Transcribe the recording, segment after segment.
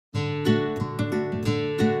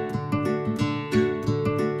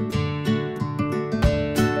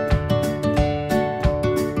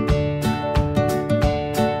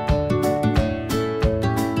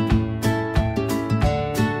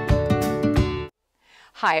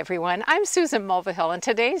Hi everyone, I'm Susan Mulvihill and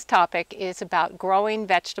today's topic is about growing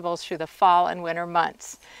vegetables through the fall and winter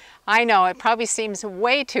months. I know it probably seems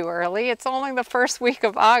way too early, it's only the first week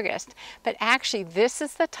of August, but actually this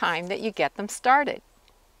is the time that you get them started.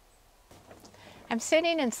 I'm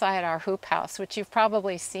sitting inside our hoop house, which you've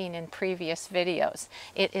probably seen in previous videos.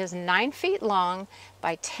 It is 9 feet long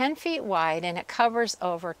by 10 feet wide and it covers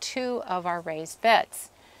over 2 of our raised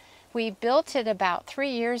beds. We built it about 3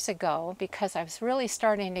 years ago because I was really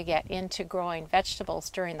starting to get into growing vegetables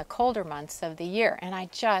during the colder months of the year, and I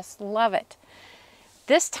just love it.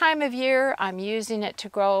 This time of year, I'm using it to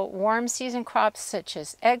grow warm season crops such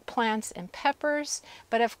as eggplants and peppers,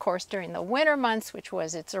 but of course during the winter months, which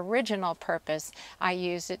was its original purpose, I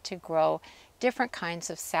use it to grow different kinds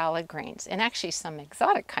of salad greens, and actually some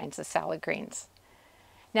exotic kinds of salad greens.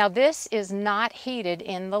 Now this is not heated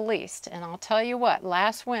in the least, and I'll tell you what,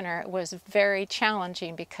 last winter it was very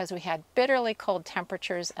challenging because we had bitterly cold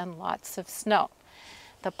temperatures and lots of snow.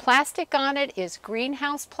 The plastic on it is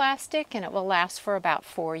greenhouse plastic and it will last for about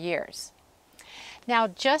 4 years. Now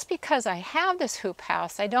just because I have this hoop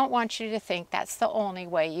house, I don't want you to think that's the only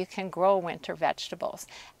way you can grow winter vegetables.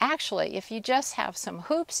 Actually, if you just have some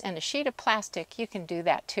hoops and a sheet of plastic, you can do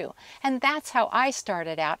that too. And that's how I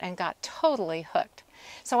started out and got totally hooked.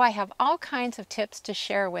 So I have all kinds of tips to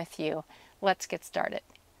share with you. Let's get started.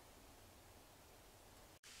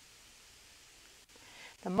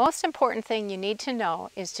 The most important thing you need to know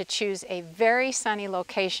is to choose a very sunny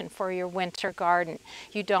location for your winter garden.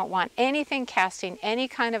 You don't want anything casting any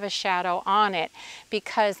kind of a shadow on it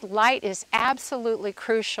because light is absolutely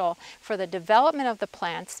crucial for the development of the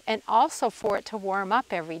plants and also for it to warm up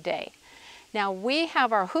every day. Now we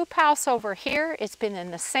have our hoop house over here. It's been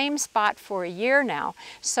in the same spot for a year now,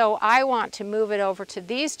 so I want to move it over to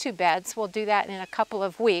these 2 beds. We'll do that in a couple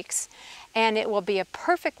of weeks, and it will be a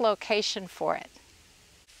perfect location for it.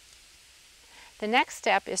 The next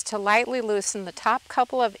step is to lightly loosen the top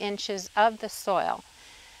couple of inches of the soil.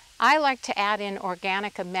 I like to add in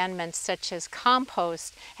organic amendments such as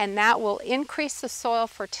compost, and that will increase the soil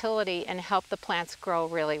fertility and help the plants grow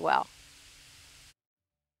really well.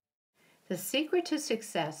 The secret to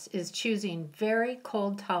success is choosing very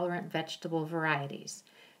cold-tolerant vegetable varieties.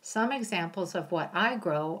 Some examples of what I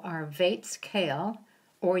grow are Vate's kale,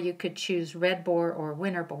 or you could choose red boar or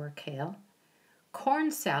winter boar kale, corn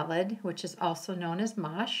salad, which is also known as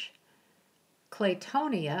mosh,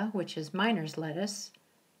 claytonia, which is miner's lettuce,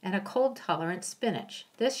 and a cold-tolerant spinach.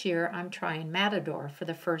 This year I'm trying matador for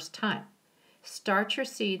the first time. Start your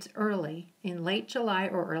seeds early, in late July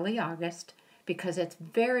or early August, because it's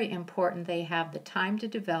very important they have the time to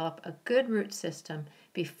develop a good root system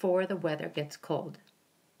before the weather gets cold.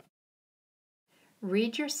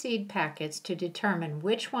 Read your seed packets to determine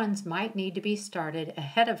which ones might need to be started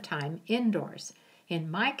ahead of time indoors.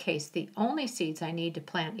 In my case, the only seeds I need to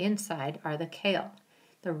plant inside are the kale.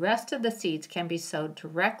 The rest of the seeds can be sowed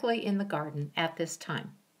directly in the garden at this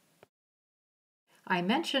time. I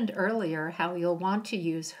mentioned earlier how you'll want to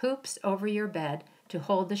use hoops over your bed to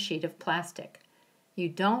hold the sheet of plastic. You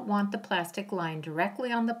don't want the plastic lying directly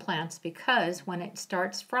on the plants because when it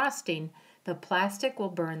starts frosting, the plastic will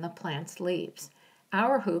burn the plant's leaves.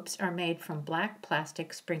 Our hoops are made from black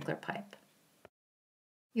plastic sprinkler pipe.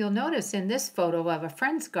 You'll notice in this photo of a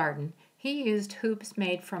friend's garden, he used hoops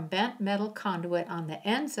made from bent metal conduit on the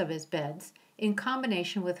ends of his beds in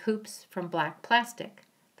combination with hoops from black plastic.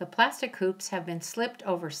 The plastic hoops have been slipped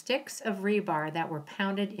over sticks of rebar that were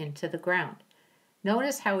pounded into the ground.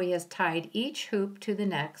 Notice how he has tied each hoop to the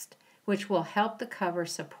next, which will help the cover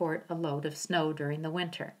support a load of snow during the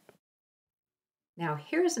winter. Now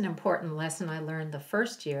here's an important lesson I learned the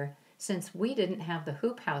first year since we didn't have the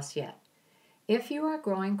hoop house yet. If you are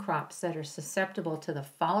growing crops that are susceptible to the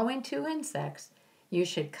following 2 insects, you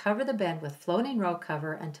should cover the bed with floating row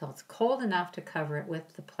cover until it's cold enough to cover it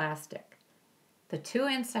with the plastic. The 2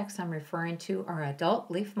 insects I'm referring to are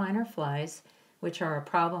adult leaf miner flies, which are a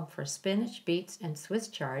problem for spinach, beets, and Swiss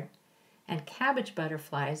chard, and cabbage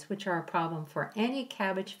butterflies, which are a problem for any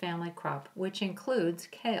cabbage family crop, which includes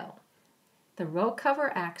kale. The row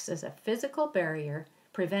cover acts as a physical barrier,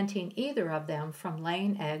 preventing either of them from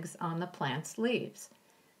laying eggs on the plant's leaves.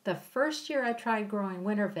 The first year I tried growing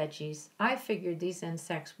winter veggies, I figured these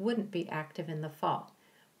insects wouldn't be active in the fall.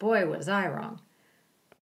 Boy, was I wrong.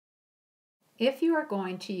 If you are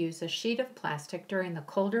going to use a sheet of plastic during the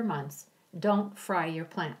colder months, don't fry your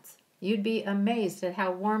plants. You'd be amazed at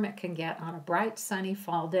how warm it can get on a bright, sunny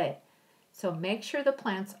fall day. So make sure the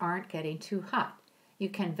plants aren't getting too hot. You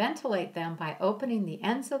can ventilate them by opening the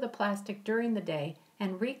ends of the plastic during the day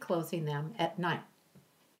and reclosing them at night.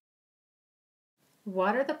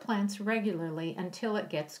 Water the plants regularly until it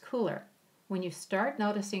gets cooler. When you start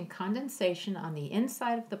noticing condensation on the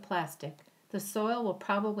inside of the plastic, the soil will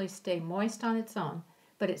probably stay moist on its own,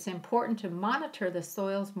 but it's important to monitor the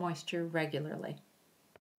soil's moisture regularly.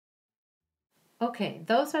 Okay,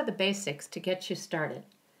 those are the basics to get you started.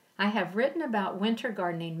 I have written about winter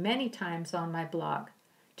gardening many times on my blog.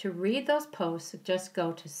 To read those posts, just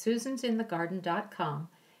go to susansinthegarden.com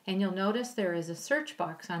and you'll notice there is a search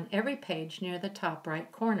box on every page near the top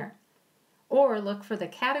right corner. Or look for the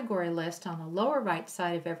category list on the lower right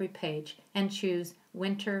side of every page and choose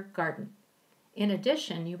Winter Garden. In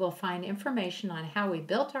addition, you will find information on how we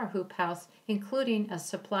built our hoop house, including a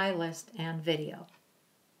supply list and video.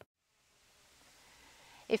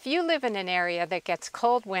 If you live in an area that gets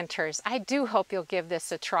cold winters, I do hope you'll give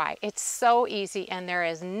this a try. It's so easy and there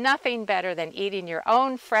is nothing better than eating your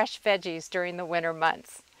own fresh veggies during the winter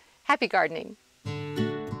months. Happy gardening!